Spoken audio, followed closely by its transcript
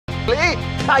frankly,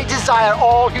 I desire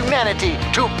all humanity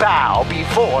to bow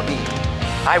before me.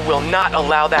 I will not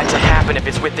allow that to happen if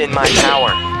it's within my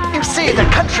power. You see, the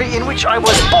country in which I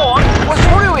was born was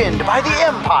ruined by the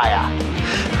Empire.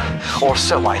 Or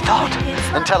so I thought,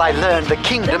 until I learned the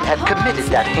kingdom had committed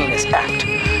that heinous act.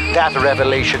 That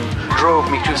revelation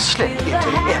drove me to slip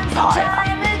into the Empire.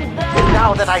 And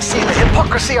now that I see the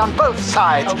hypocrisy on both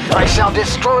sides, I shall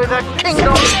destroy the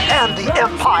kingdom and the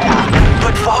Empire.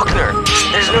 But Faulkner,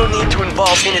 there's no need to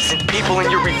involve innocent people in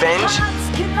your revenge.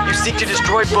 You seek to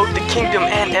destroy both the kingdom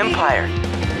and empire.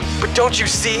 But don't you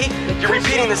see? You're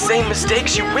repeating the same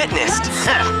mistakes you witnessed.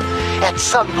 At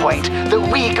some point, the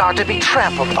weak are to be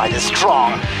trampled by the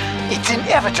strong. It's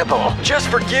inevitable. Just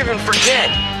forgive and forget.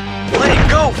 Let it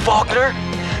go, Faulkner.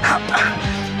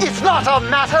 It's not a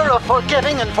matter of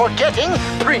forgiving and forgetting,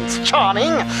 Prince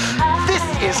Charming. This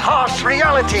is harsh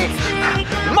reality.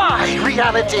 My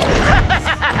reality.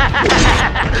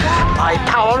 My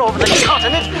power over the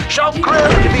continent shall grow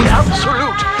to be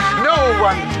absolute. No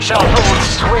one shall hold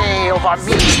sway over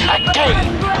me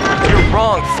again. You're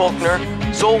wrong, Faulkner.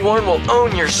 Zolwarn will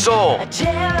own your soul.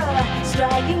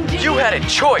 You had a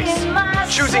choice.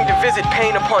 Choosing to visit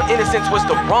pain upon innocence was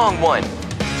the wrong one.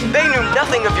 They knew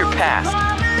nothing of your past.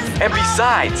 And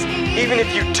besides, even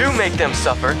if you do make them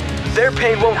suffer, their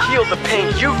pain won't heal the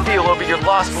pain you feel over your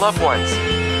lost loved ones.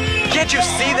 Can't you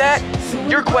see that?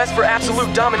 Your quest for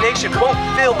absolute domination won't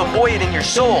fill the void in your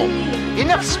soul.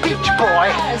 Enough speech,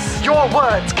 boy. Your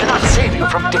words cannot save you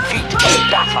from defeat in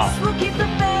battle.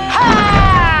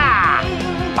 Ha!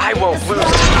 I won't lose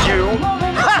to you.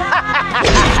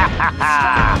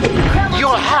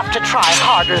 You'll have to try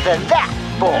harder than that,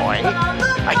 boy.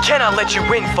 I cannot let you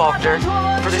win, Faulkner.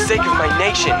 For the sake of my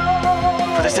nation,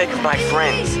 for the sake of my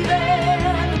friends,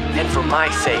 and for my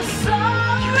sake,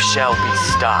 you shall be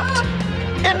stopped.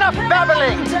 Enough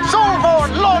babbling!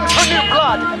 Zolvarn longs for new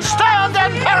blood! Stand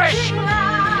and perish!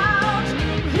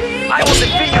 I will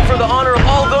defeat you for the honor of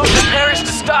all those who perish to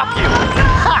stop you!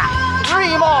 Ha!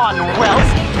 Dream on, whelp!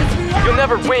 You'll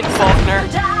never win, Faulkner.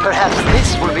 Perhaps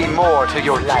this will be more to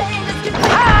your liking.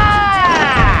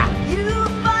 Ha!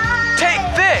 Take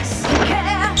this!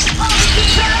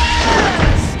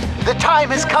 The time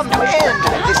has come to end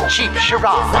this cheap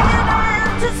charade.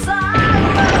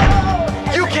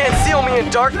 You can't seal me in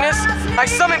darkness! I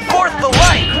summon forth the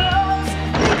light!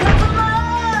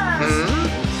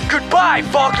 Goodbye,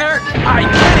 Faulkner! I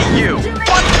pity you!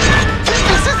 What?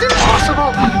 This is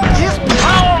impossible! His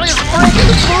power is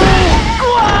breaking through!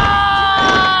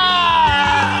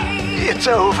 It's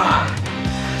over.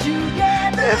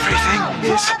 Everything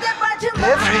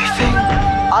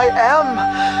I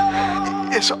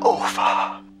am is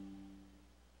over.